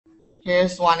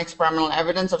Here's one experimental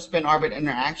evidence of spin-orbit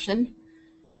interaction.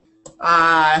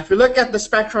 If you look at the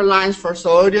spectral lines for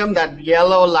sodium, that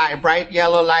yellow light, bright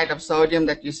yellow light of sodium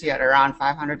that you see at around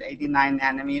 589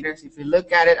 nanometers, if you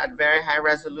look at it at very high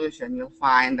resolution, you'll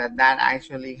find that that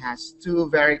actually has two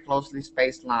very closely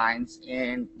spaced lines,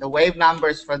 and the wave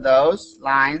numbers for those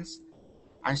lines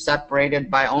are separated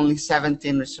by only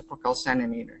 17 reciprocal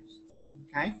centimeters.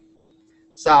 Okay,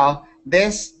 so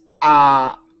this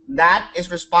that is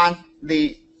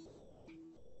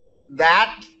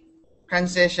that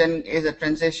transition is a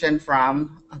transition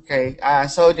from, okay,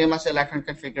 sodium as electron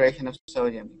configuration of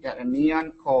sodium. You got a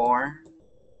neon core,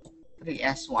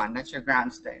 3s1, that's your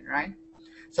ground state, right?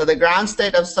 So the ground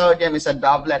state of sodium is a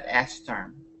doublet S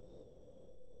term.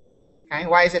 Okay,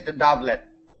 why is it a doublet?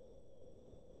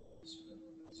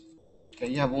 Okay,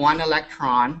 you have one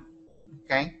electron,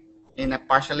 okay, in a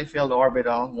partially filled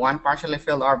orbital, one partially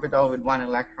filled orbital with one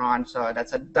electron, so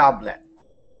that's a doublet.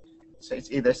 So it's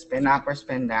either spin up or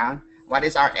spin down. What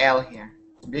is our L here?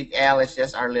 Big L is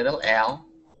just our little L.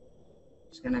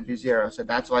 It's going to be 0, so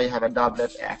that's why you have a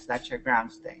doublet S. That's your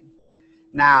ground state.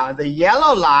 Now, the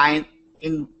yellow line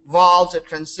involves a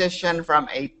transition from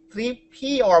a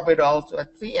 3p orbital to a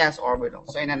 3s orbital.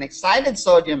 So in an excited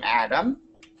sodium atom,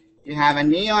 you have a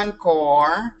neon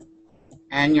core,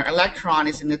 and your electron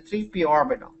is in the 3p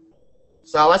orbital.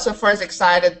 So what's the first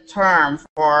excited term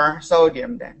for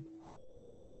sodium then?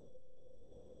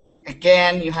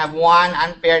 Again, you have one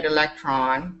unpaired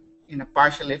electron in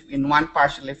one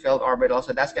partially filled orbital,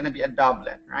 so that's going to be a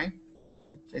doublet, right?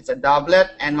 So it's a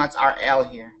doublet, and what's our L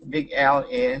here? Big L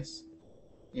is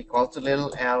equal to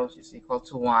little l, which is equal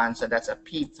to 1, so that's a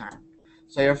p term.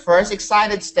 So your first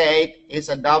excited state is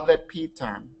a doublet p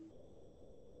term.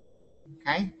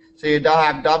 Okay? So you don't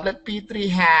have doublet p3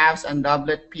 halves and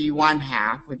doublet p1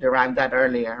 half. We derived that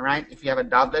earlier, right? If you have a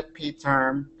doublet p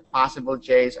term, the possible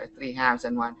j's are 3 halves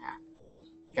and 1 half.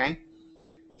 Okay?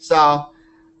 So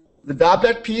the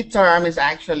doublet p term is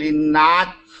actually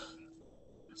not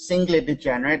singly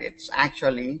degenerate. It's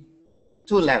actually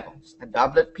two levels, a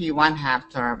doublet p1 half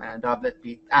term and a doublet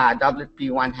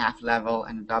p1 half level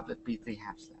and a doublet p3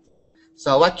 half level.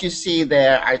 So what you see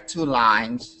there are two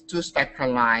lines, two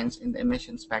spectral lines in the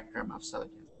emission spectrum of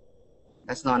sodium.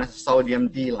 That's known as sodium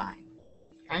D line.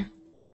 Okay?